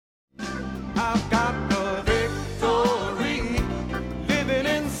I've got the victory living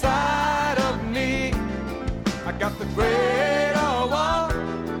inside of me. I got the greater one.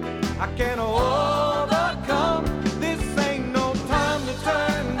 I can overcome. This ain't no time to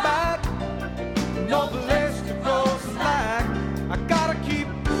turn back. No place to go slack. I gotta keep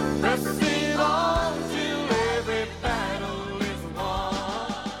pressing on till every battle is won.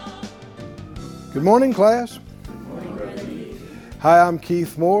 Good morning, class. Hi, I'm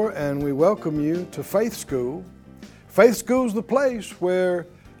Keith Moore, and we welcome you to Faith School. Faith School is the place where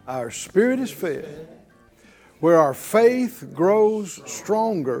our spirit is fed, where our faith grows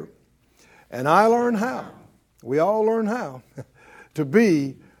stronger, and I learn how, we all learn how, to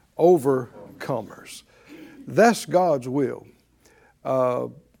be overcomers. That's God's will.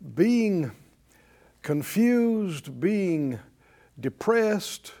 Being confused, being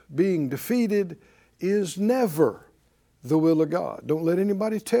depressed, being defeated is never the will of God. Don't let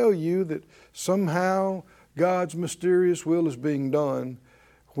anybody tell you that somehow God's mysterious will is being done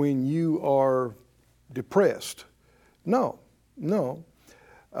when you are depressed. No.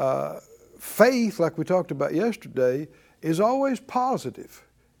 Faith, like we talked about yesterday, is always positive.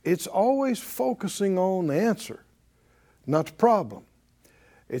 It's always focusing on the answer, not the problem.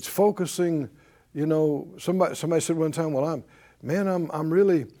 It's focusing, somebody said one time, well, I'm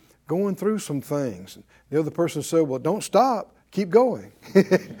really going through some things. The other person said, well, don't stop, keep going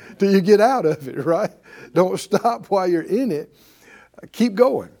till you get out of it, right? Don't stop while you're in it. Keep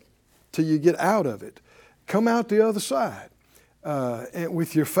going till you get out of it. Come out the other side and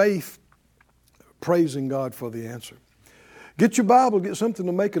with your faith, praising God for the answer. Get your Bible, get something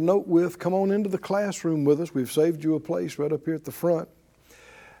to make a note with. Come on into the classroom with us. We've saved you a place right up here at the front.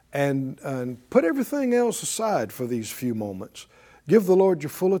 And put everything else aside for these few moments. Give the Lord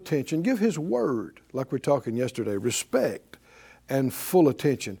your full attention. Give His Word, like we were talking yesterday, respect and full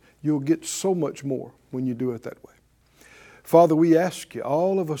attention. You'll get so much more when you do it that way. Father, we ask you,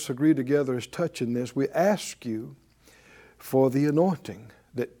 all of us agree together as touching this, we ask you for the anointing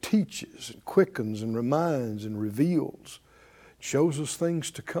that teaches and quickens and reminds and reveals, shows us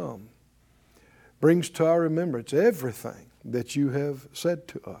things to come, brings to our remembrance everything that you have said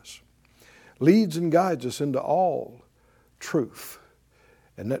to us, leads and guides us into all truth,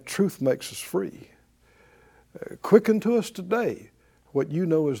 and that truth makes us free. Quicken to us today what you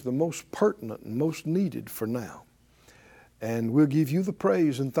know is the most pertinent and most needed for now. And we'll give you the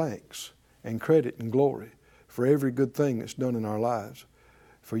praise and thanks and credit and glory for every good thing that's done in our lives,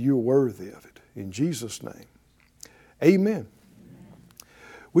 for you're worthy of it. In Jesus' name, amen.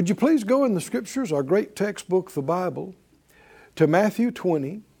 Would you please go in the Scriptures, our great textbook, the Bible, to Matthew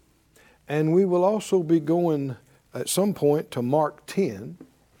 20, and we will also be going at some point to Mark 10,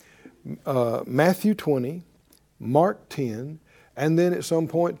 Matthew 20, Mark 10, and then at some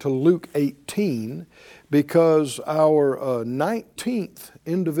point to Luke 18, because our 19th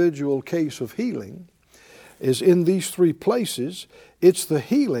individual case of healing is in these three places. It's the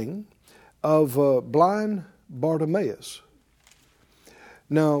healing of blind Bartimaeus.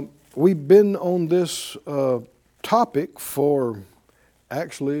 Now, we've been on this topic for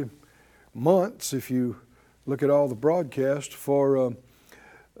actually months, if you look at all the broadcasts, for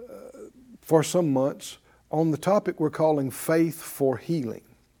some months, on the topic we're calling Faith for Healing.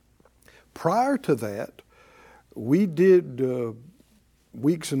 Prior to that, we did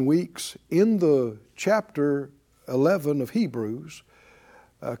weeks and weeks in the chapter 11 of Hebrews,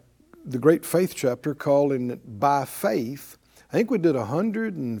 the great faith chapter, calling it By Faith. I think we did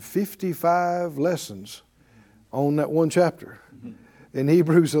 155 lessons on that one chapter in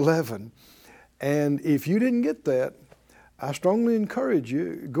Hebrews 11. And if you didn't get that, I strongly encourage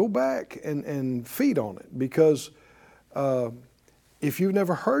you, go back and feed on it, because if you've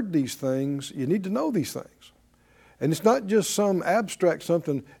never heard these things, you need to know these things. And it's not just some abstract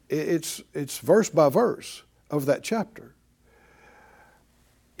something, it's verse by verse of that chapter.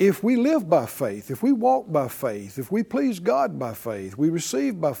 If we live by faith, if we walk by faith, if we please God by faith, we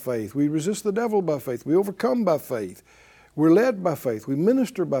receive by faith, we resist the devil by faith, we overcome by faith, we're led by faith, we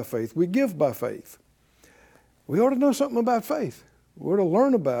minister by faith, we give by faith, we ought to know something about faith. We ought to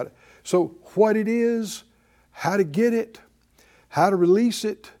learn about it. So what it is, how to get it, how to release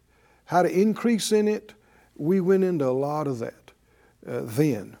it, how to increase in it, we went into a lot of that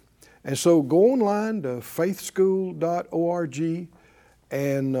then. And so go online to faithschool.org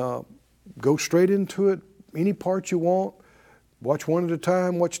and go straight into it, any part you want. Watch one at a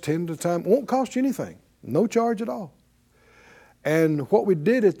time, watch 10 at a time. It won't cost you anything, no charge at all. And what we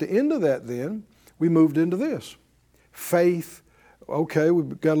did at the end of that then, we moved into this. Faith, okay,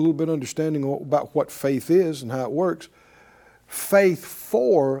 we've got a little bit of understanding about what faith is and how it works. faith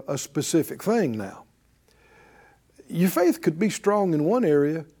for a specific thing now. Your faith could be strong in one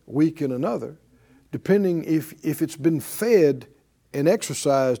area, weak in another, depending if it's been fed and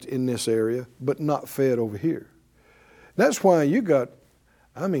exercised in this area, but not fed over here. That's why there's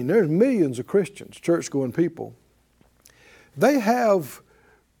millions of Christians, church-going people. They have,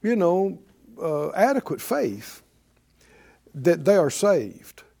 adequate faith that they are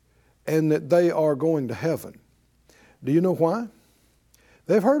saved and that they are going to heaven. Do you know why?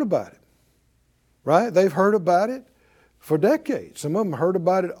 They've heard about it, right? They've heard about it for decades. Some of them heard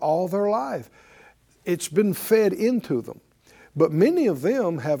about it all their life. It's been fed into them. But many of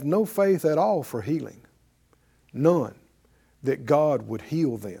them have no faith at all for healing. None. That God would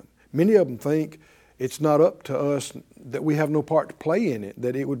heal them. Many of them think it's not up to us, that we have no part to play in it,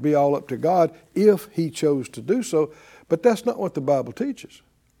 that it would be all up to God if He chose to do so. But that's not what the Bible teaches.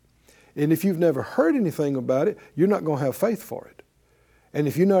 And if you've never heard anything about it, you're not going to have faith for it. And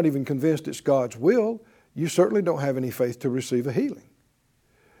if you're not even convinced it's God's will, you certainly don't have any faith to receive a healing.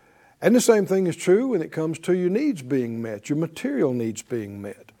 And the same thing is true when it comes to your needs being met, your material needs being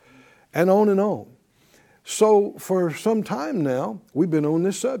met, and on and on. So for some time now, we've been on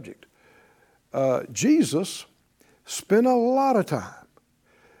this subject. Jesus spent a lot of time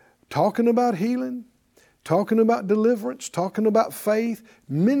talking about healing, talking about deliverance, talking about faith,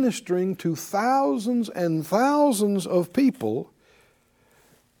 ministering to thousands and thousands of people,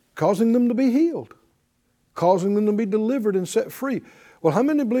 causing them to be healed, causing them to be delivered and set free. Well, how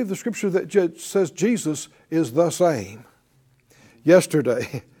many believe the scripture that says Jesus is the same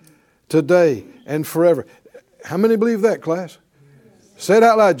yesterday, today, and forever? How many believe that, class? Say it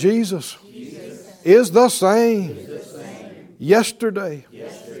out loud. Jesus is the same, yesterday,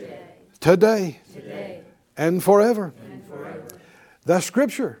 today, and forever. That's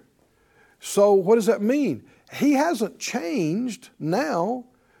scripture. So what does that mean? He hasn't changed now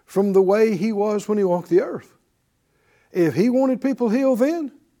from the way He was when He walked the earth. If He wanted people healed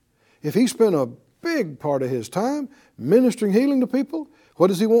then, if He spent a big part of His time ministering healing to people, what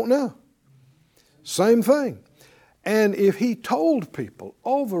does He want now? Same thing. And if He told people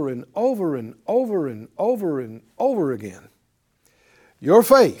over and over and over and over and over again, your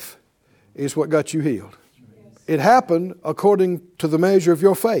faith is what got you healed. It happened according to the measure of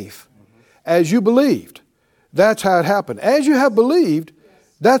your faith. As you believed, that's how it happened. As you have believed,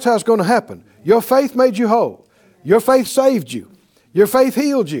 that's how it's going to happen. Your faith made you whole. Your faith saved you. Your faith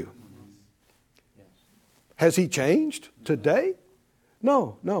healed you. Has He changed today?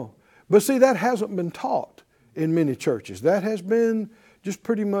 No. But see, that hasn't been taught in many churches. That has been just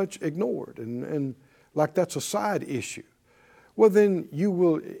pretty much ignored and like that's a side issue. Well, then you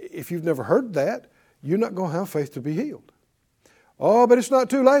will, if you've never heard that, you're not going to have faith to be healed. Oh, but it's not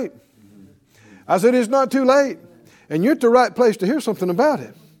too late. I said it's not too late. And you're at the right place to hear something about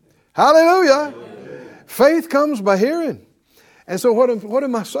it. Hallelujah. Faith comes by hearing. And so what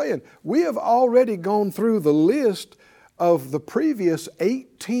am I saying? We have already gone through the list of the previous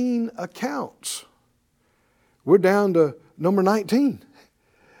 18 accounts. We're down to number 19.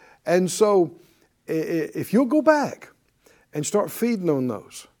 And so if you'll go back and start feeding on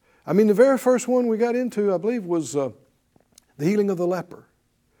those. I mean, the very first one we got into, I believe, was the healing of the leper.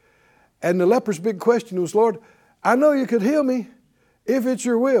 And the leper's big question was, Lord, I know You could heal me if it's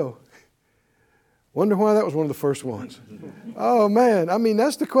Your will. Wonder why that was one of the first ones. Oh, man. I mean,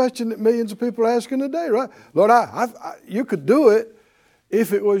 that's the question that millions of people are asking today, right? Lord, You could do it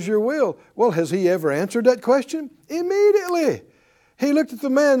if it was Your will. Well, has He ever answered that question? Immediately. He looked at the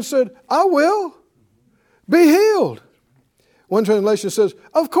man and said, I will be healed. One translation says,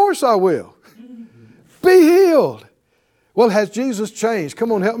 of course I will. Be healed. Well, has Jesus changed?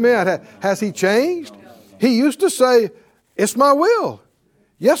 Come on, help me out. Has He changed? He used to say, it's my will.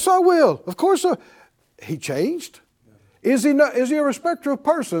 Yes, I will. Of course He changed. Is He a respecter of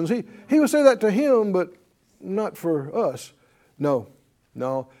persons? He would say that to Him, but not for us. No.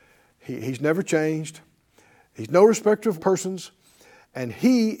 He's never changed. He's no respecter of persons. And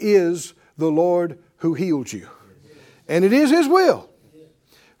He is the Lord who healed you. And it is His will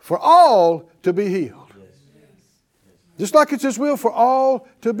for all to be healed. Just like it's His will for all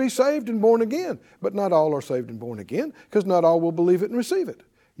to be saved and born again. But not all are saved and born again, because not all will believe it and receive it.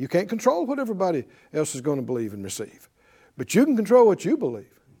 You can't control what everybody else is going to believe and receive. But you can control what you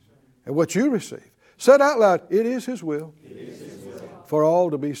believe and what you receive. Say it out loud. It is His will, for all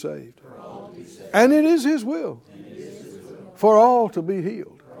to be saved. And it is His will for all to be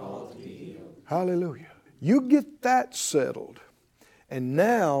healed. Hallelujah. You get that settled, and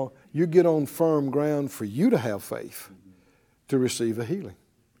now you get on firm ground for you to have faith to receive a healing,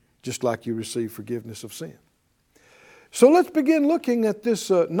 just like you receive forgiveness of sin. So let's begin looking at this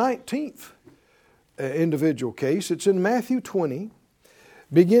 19th individual case. It's in Matthew 20,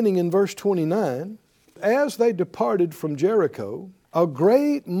 beginning in verse 29. As they departed from Jericho, a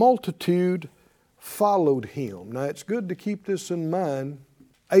great multitude followed him. Now it's good to keep this in mind.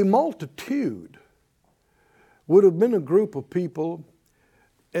 A multitude would have been a group of people,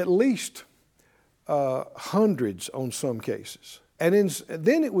 at least hundreds on some cases. And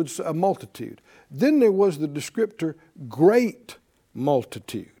then it was a multitude. Then there was the descriptor great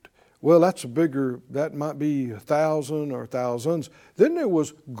multitude. Well, that might be 1,000 or thousands. Then there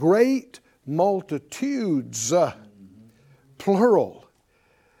was great multitudes, plural.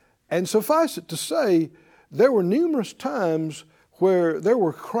 And suffice it to say, there were numerous times where there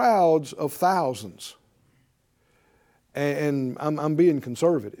were crowds of thousands. And I'm being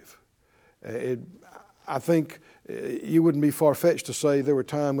conservative. I think you wouldn't be far-fetched to say there were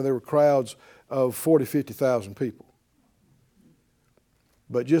times when there were crowds of 40,000, 50,000 people.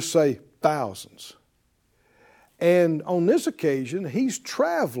 But just say thousands. And on this occasion, he's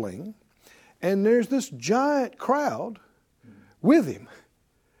traveling, and there's this giant crowd with him,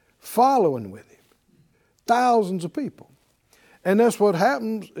 following with him. Thousands of people. And that's what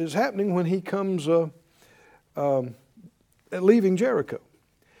is happening when he comes leaving Jericho.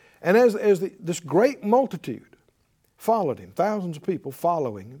 And as this great multitude followed him, thousands of people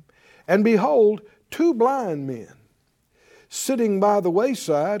following him, and behold, 2 blind men sitting by the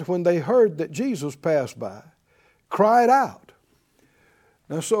wayside, when they heard that Jesus passed by, cried out.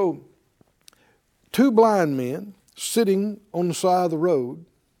 Now so, 2 blind men sitting on the side of the road,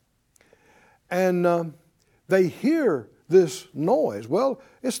 and they hear this noise. Well,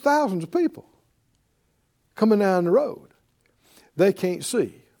 it's thousands of people coming down the road. They can't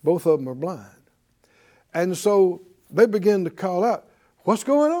see. Both of them are blind. And so they begin to call out, "What's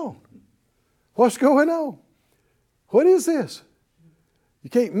going on? What's going on? What is this?" You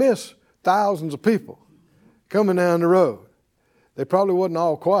can't miss thousands of people coming down the road. They probably wasn't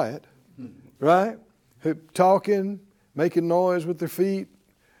all quiet, right? Talking, making noise with their feet,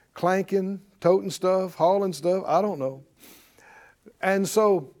 clanking, toting stuff, hauling stuff, I don't know. And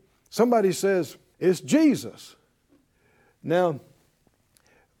so somebody says, "It's Jesus." Now,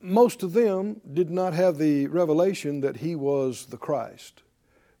 most of them did not have the revelation that he was the Christ,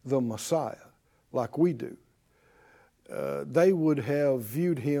 the Messiah, like we do. They would have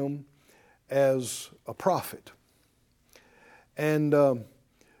viewed him as a prophet. And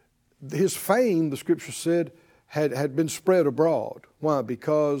his fame, the scripture said, had been spread abroad. Why?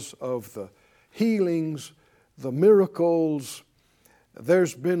 Because of the healings, the miracles.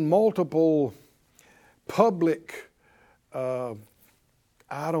 There's been multiple public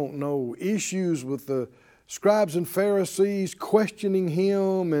issues with the scribes and Pharisees questioning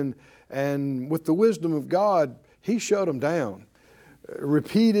him, and with the wisdom of God, he shut them down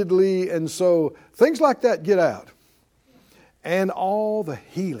repeatedly. And so things like that get out. And all the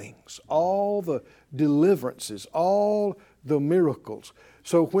healings, all the deliverances, all the miracles.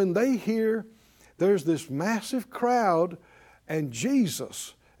 So when they hear there's this massive crowd and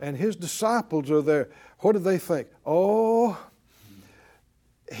Jesus and his disciples are there, what do they think? Oh,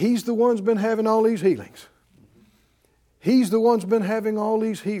 he's the one's been having all these healings. He's the one's been having all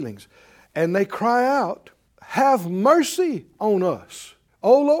these healings. And they cry out, "Have mercy on us,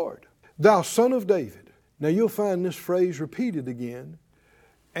 O Lord, thou Son of David." Now you'll find this phrase repeated again.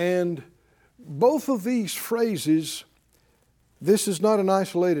 And both of these phrases, this is not an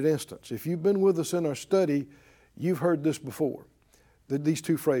isolated instance. If you've been with us in our study, you've heard this before. These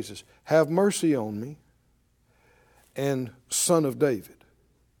 2 phrases, "Have mercy on me," and "Son of David."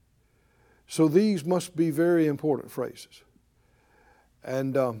 So these must be very important phrases.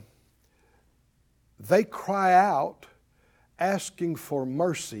 And they cry out asking for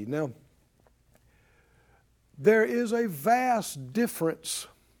mercy. Now, there is a vast difference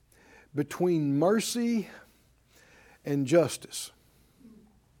between mercy and justice.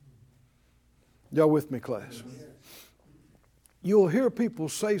 Y'all with me, class? You'll hear people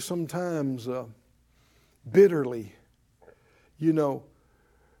say sometimes bitterly,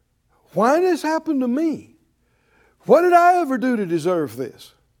 "Why did this happen to me? What did I ever do to deserve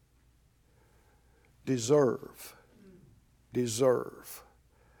this?" Deserve.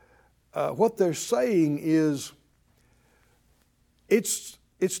 What they're saying is, it's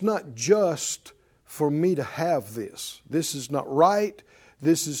not just for me to have this. This is not right.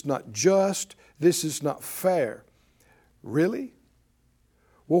 This is not just. This is not fair. Really?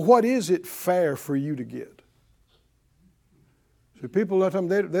 Well, what is it fair for you to get? So people, a lot of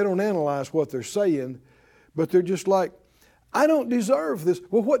times, they don't analyze what they're saying, but they're just like, "I don't deserve this."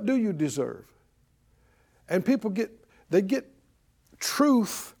 Well, what do you deserve? And people they get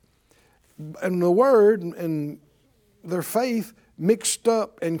truth and the Word and their faith mixed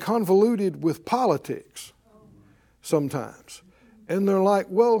up and convoluted with politics sometimes. And they're like,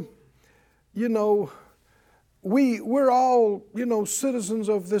 well, you know, we're all, you know, citizens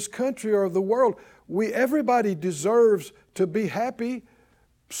of this country or the world. Everybody deserves to be happy.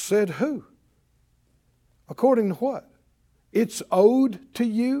 Said who? According to what? It's owed to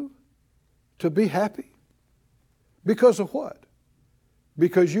you to be happy. Because of what?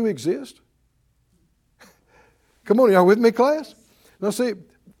 Because you exist? Come on, y'all with me, class? Now see,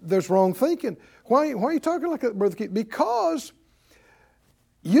 there's wrong thinking. Why are you talking like that, Brother Keith? Because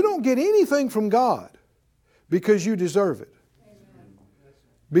you don't get anything from God because you deserve it. Amen.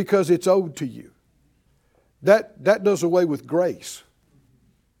 Because it's owed to you. That does away with grace.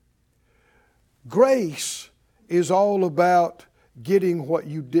 Grace is all about getting what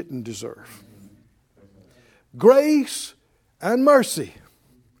you didn't deserve. Grace and mercy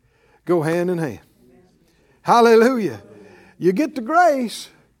go hand in hand. Hallelujah. You get the grace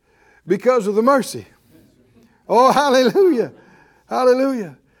because of the mercy. Oh, hallelujah.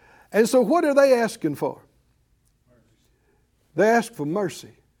 Hallelujah. And so what are they asking for? They ask for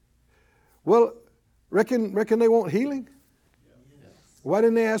mercy. Well, reckon they want healing? Why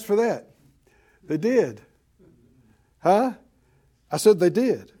didn't they ask for that? They did. Huh? I said they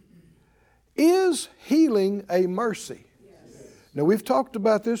did. Is healing a mercy? Yes. Now, we've talked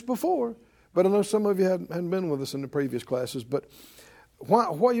about this before, but I know some of you hadn't been with us in the previous classes. But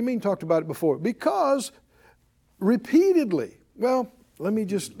what do you mean talked about it before? Because repeatedly, well, let me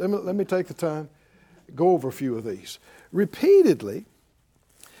take the time, go over a few of these. Repeatedly,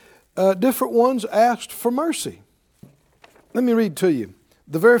 different ones asked for mercy. Let me read to you.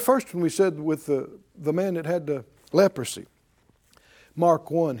 The very first one we said with the man that had the leprosy.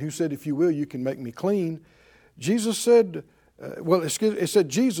 Mark 1, who said, if you will, you can make me clean. Jesus said, it said,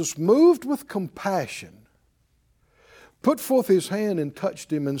 Jesus moved with compassion, put forth his hand and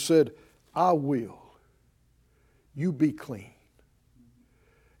touched him and said, I will. You be clean.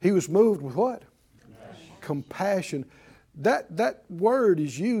 He was moved with what? Compassion. That word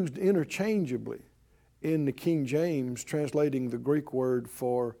is used interchangeably in the King James, translating the Greek word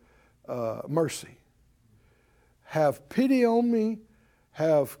for mercy. Have pity on me,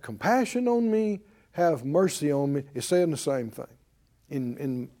 have compassion on me, have mercy on me. It's saying the same thing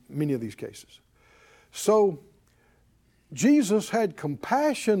in many of these cases. So Jesus had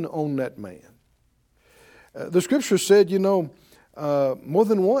compassion on that man. The scripture said, more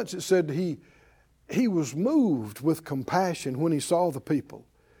than once it said he was moved with compassion when he saw the people,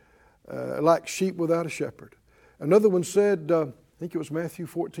 like sheep without a shepherd. Another one said, I think it was Matthew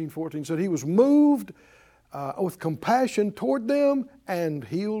 14:14, said he was moved with compassion toward them and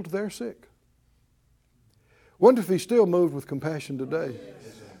healed their sick. Wonder if he's still moved with compassion today.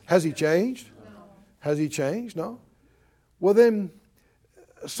 Has he changed? Has he changed? No. Well then,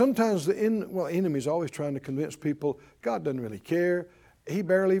 sometimes the enemy is always trying to convince people God doesn't really care. He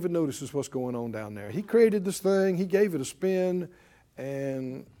barely even notices what's going on down there. He created this thing. He gave it a spin,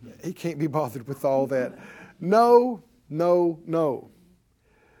 and he can't be bothered with all that. No.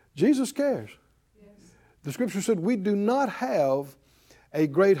 Jesus cares. Yes. The scripture said we do not have a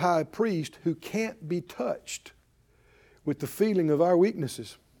great high priest who can't be touched with the feeling of our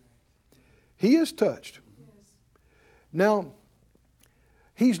weaknesses. He is touched. Yes. Now,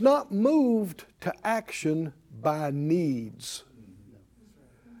 he's not moved to action by needs.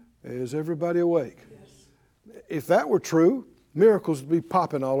 Is everybody awake? Yes. If that were true, miracles would be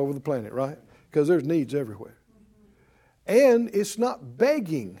popping all over the planet, right? Because there's needs everywhere. Mm-hmm. And it's not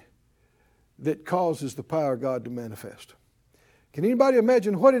begging that causes the power of God to manifest. Can anybody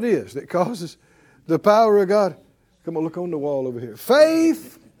imagine what it is that causes the power of God? Come on, look on the wall over here.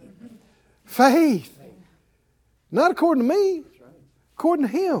 Faith. Faith. Not according to me. According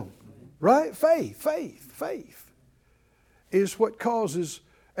to Him. Right? Faith is what causes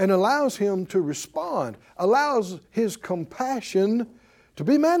and allows Him to respond, allows His compassion to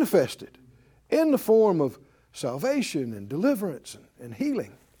be manifested in the form of salvation and deliverance and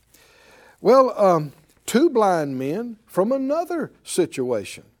healing. Well, two blind men from another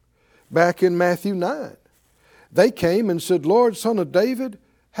situation, back in Matthew 9, they came and said, Lord, Son of David,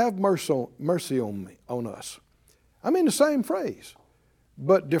 have mercy on us. I mean the same phrase,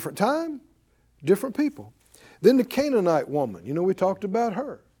 but different time, different people. Then the Canaanite woman, we talked about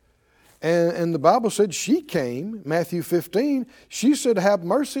her. And the Bible said she came, Matthew 15, she said, have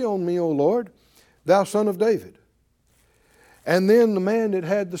mercy on me, O Lord, thou Son of David. And then the man that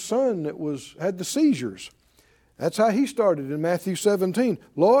had the son that had the seizures, that's how he started in Matthew 17.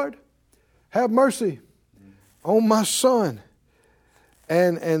 Lord, have mercy on my son.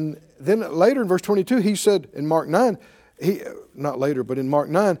 And then later in verse 22, he said in Mark 9, not later, but in Mark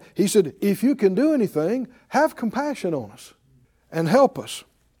 9, he said, if you can do anything, have compassion on us and help us.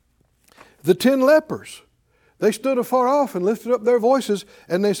 The 10 lepers, they stood afar off and lifted up their voices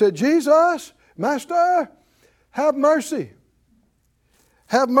and they said, Jesus, Master, have mercy.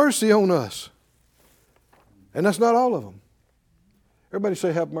 Have mercy on us. And that's not all of them. Everybody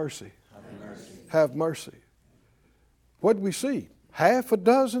say, have mercy. Have mercy. Have mercy. What did we see? Half a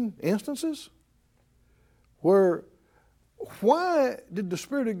dozen instances where, why did the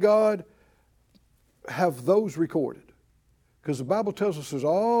Spirit of God have those recorded? Because the Bible tells us there's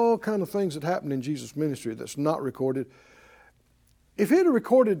all kind of things that happened in Jesus' ministry that's not recorded. If he had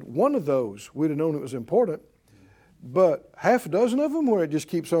recorded one of those, we'd have known it was important. But half a dozen of them where it just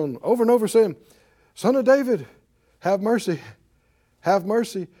keeps on over and over saying, Son of David, have mercy, have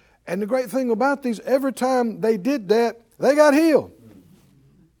mercy. And the great thing about these, every time they did that, they got healed.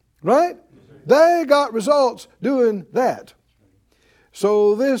 Right? They got results doing that.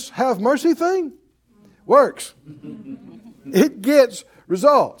 So this have mercy thing works. It gets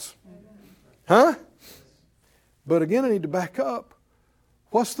results. Huh? But again, I need to back up.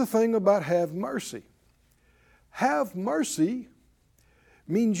 What's the thing about have mercy? Have mercy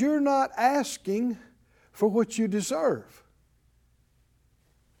means you're not asking for what you deserve.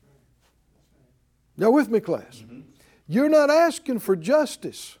 Y'all with me, class? You're not asking for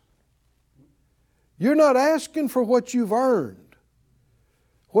justice. You're not asking for what you've earned,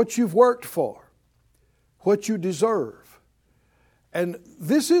 what you've worked for, what you deserve. And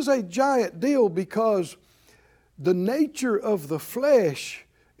this is a giant deal because the nature of the flesh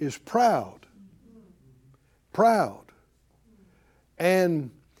is proud. Proud. And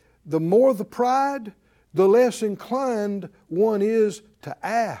the more the pride, the less inclined one is to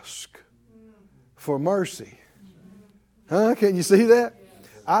ask for mercy. Huh? Can you see that?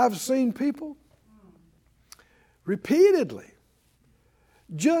 I've seen people repeatedly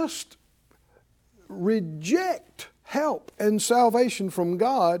just reject help and salvation from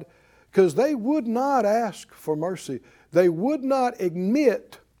God because they would not ask for mercy. They would not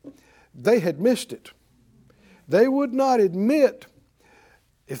admit they had missed it. They would not admit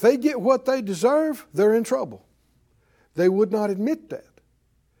if they get what they deserve, they're in trouble. They would not admit that.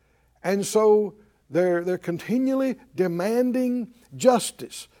 And so they're continually demanding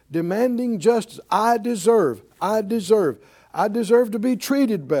justice. Demanding justice. I deserve to be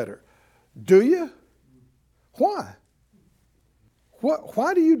treated better. Do you? Why?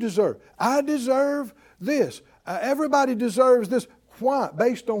 Why do you deserve? I deserve this. Everybody deserves this. Why?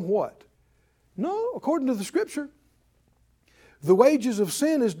 Based on what? No, according to the Scripture. The wages of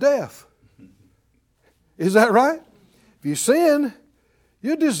sin is death. Is that right? If you sin,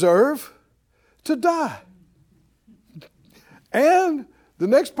 you deserve to die. And the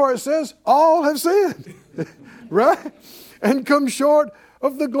next part says, all have sinned. Right? And come short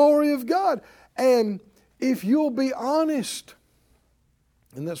of the glory of God. And if you'll be honest,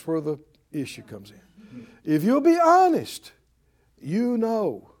 and that's where the issue comes in. If you'll be honest, you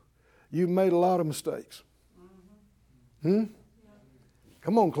know you've made a lot of mistakes.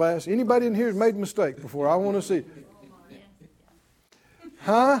 Come on, class. Anybody in here has made a mistake before? I want to see.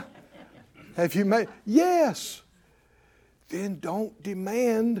 Huh? Have you made? Yes. Then don't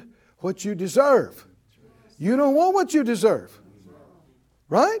demand what you deserve. You don't want what you deserve.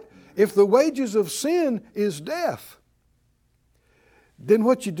 Right? If the wages of sin is death, then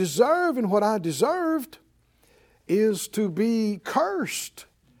what you deserve and what I deserved is to be cursed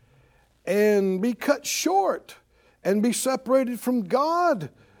and be cut short and be separated from God.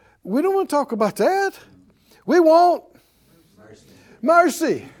 We don't want to talk about that. We want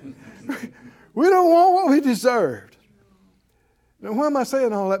mercy. We don't want what we deserved. Now, why am I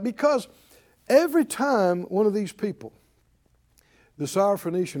saying all that? Because every time one of these people, the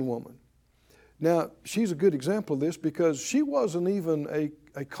Syrophoenician woman, now she's a good example of this because she wasn't even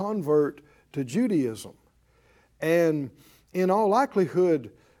a convert to Judaism. And in all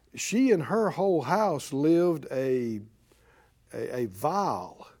likelihood, she and her whole house lived a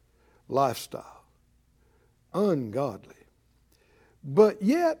vile lifestyle, ungodly. But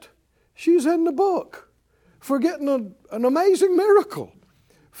yet, she's in the book for getting an amazing miracle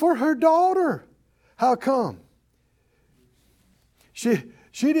for her daughter. How come?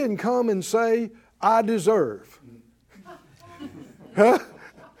 She didn't come and say, I deserve. Huh?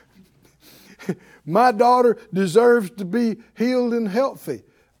 My daughter deserves to be healed and healthy.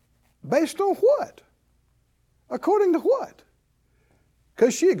 Based on what? According to what?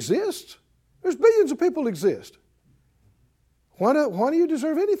 Because she exists. There's billions of people exist. Why do you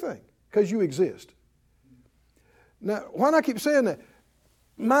deserve anything? Because you exist. Now, why do I keep saying that?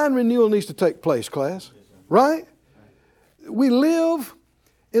 Mind renewal needs to take place, class. Right? We live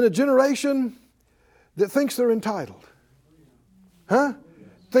in a generation that thinks they're entitled. Huh?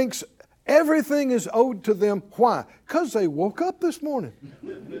 Thinks everything is owed to them. Why? Because they woke up this morning.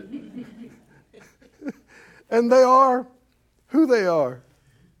 And they are who they are.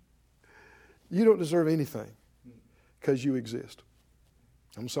 You don't deserve anything because you exist.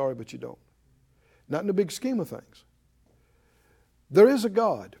 I'm sorry, but you don't. Not in the big scheme of things. There is a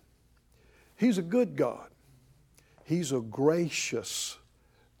God. He's a good God. He's a gracious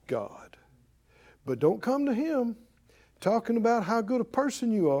God. But don't come to Him talking about how good a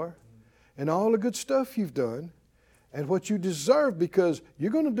person you are and all the good stuff you've done and what you deserve, because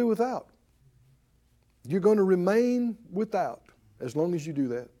you're going to do without. You're going to remain without as long as you do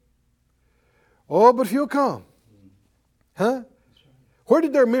that. Oh, but if you'll come. Huh? Where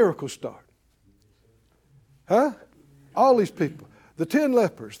did their miracles start? Huh? All these people. The 10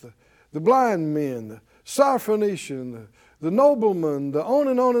 lepers, the blind men, the Syrophoenician, the nobleman, the on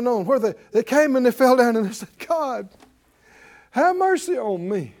and on and on. Where they came and they fell down and they said, God, have mercy on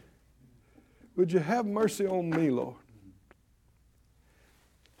me. Would you have mercy on me, Lord?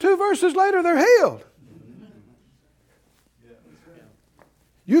 2 verses later, they're healed.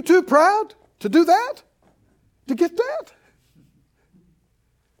 You too proud to do that? To get that?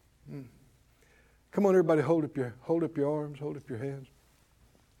 Come on, everybody, hold up your arms, hold up your hands.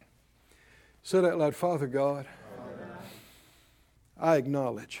 Say that loud. Father God, I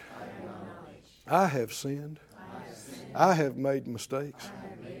acknowledge I have sinned. I have made mistakes.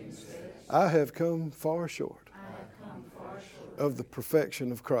 I have come far short of the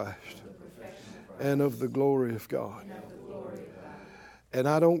perfection of Christ and of the glory of God. And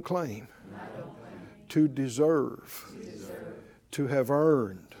I don't claim to deserve, to have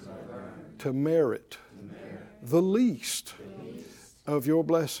earned, to merit the least of your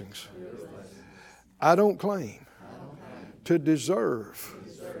blessings. I don't claim to deserve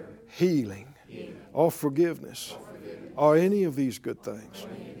healing or forgiveness or any of these good things.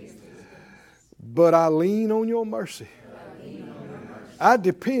 But I lean on your mercy. I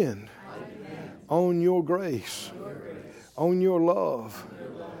depend on your grace, on your love,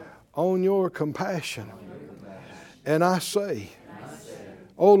 on your compassion. And I say,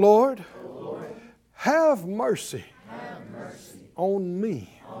 oh Lord, have mercy on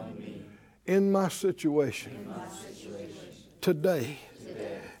me in my situation today,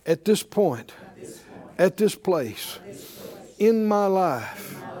 at this point, at this place, in my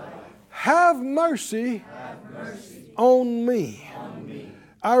life. Have mercy on me.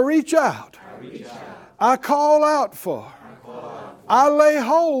 I reach out. I call out for. I lay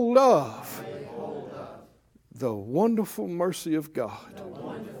hold of the wonderful mercy of God.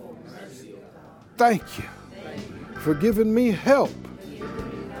 Thank you for giving me help,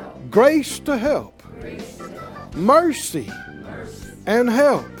 grace to help, mercy and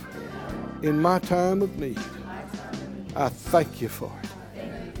help in my time of need. I thank you for it.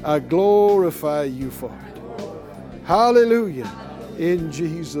 I glorify you for it. Hallelujah. In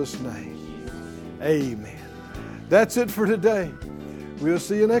Jesus' name. Amen. That's it for today. We'll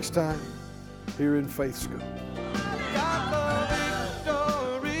see you next time here in Faith School.